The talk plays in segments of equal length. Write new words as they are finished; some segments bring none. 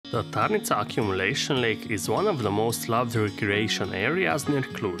The Tarnița accumulation lake is one of the most loved recreation areas near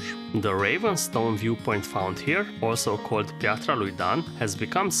Cluj. The Ravenstone viewpoint found here, also called Piatra lui Dan, has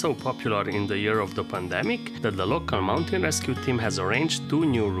become so popular in the year of the pandemic that the local mountain rescue team has arranged 2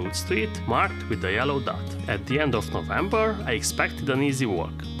 new routes to it, marked with a yellow dot. At the end of November, I expected an easy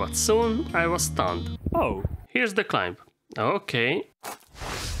walk, but soon I was stunned. Oh, here's the climb. Okay.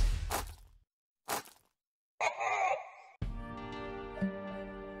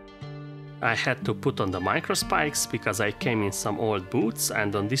 I had to put on the micro spikes because I came in some old boots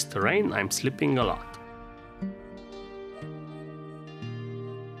and on this terrain I'm slipping a lot.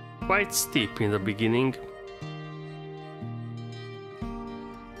 Quite steep in the beginning.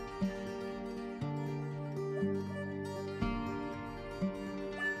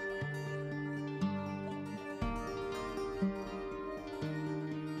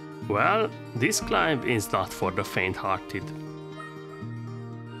 Well, this climb is not for the faint-hearted.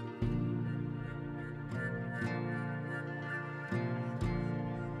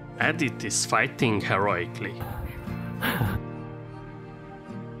 Edith is fighting heroically.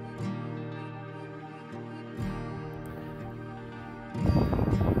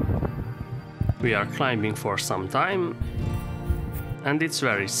 We are climbing for some time, and it's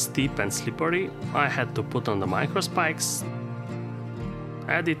very steep and slippery. I had to put on the micro spikes.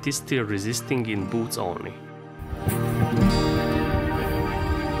 Edith is still resisting in boots only.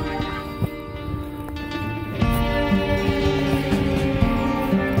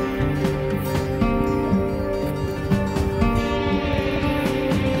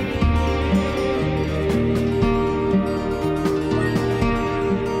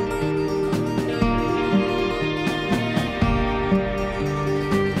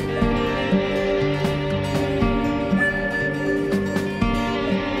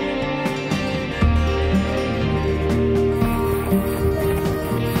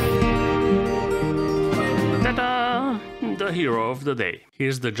 The hero of the day.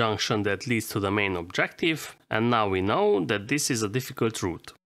 Here's the junction that leads to the main objective, and now we know that this is a difficult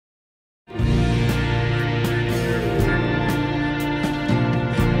route.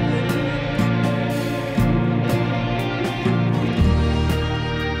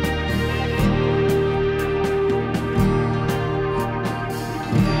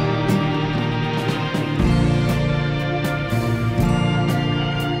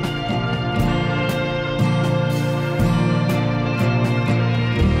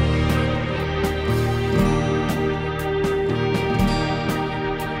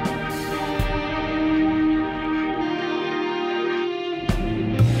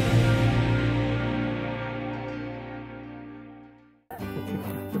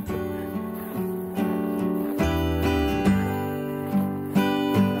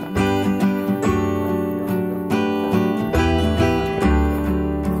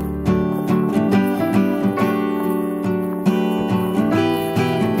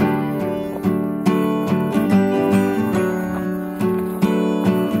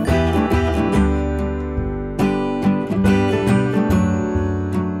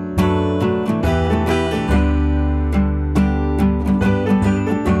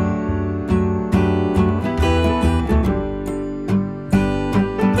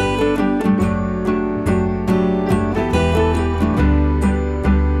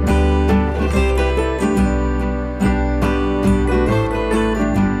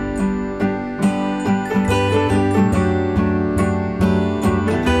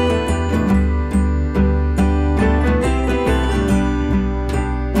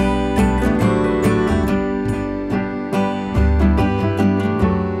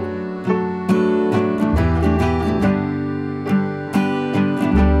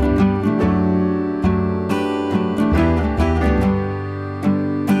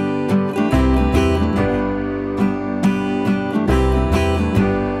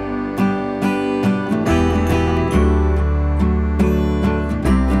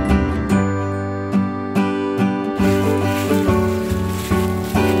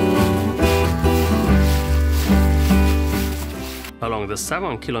 Along the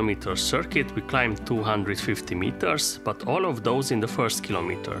 7-kilometer circuit we climbed 250 meters, but all of those in the first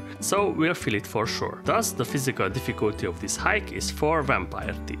kilometer, so we'll feel it for sure. Thus, the physical difficulty of this hike is 4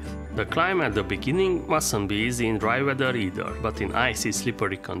 vampire teeth. The climb at the beginning mustn't be easy in dry weather either, but in icy,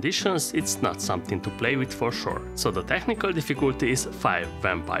 slippery conditions it's not something to play with for sure. So the technical difficulty is 5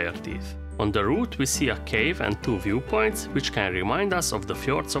 vampire teeth. On the route we see a cave and 2 viewpoints, which can remind us of the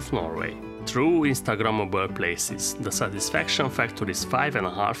fjords of Norway. True Instagrammable places. The satisfaction factor is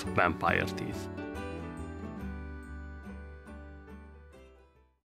 5.5 vampire teeth.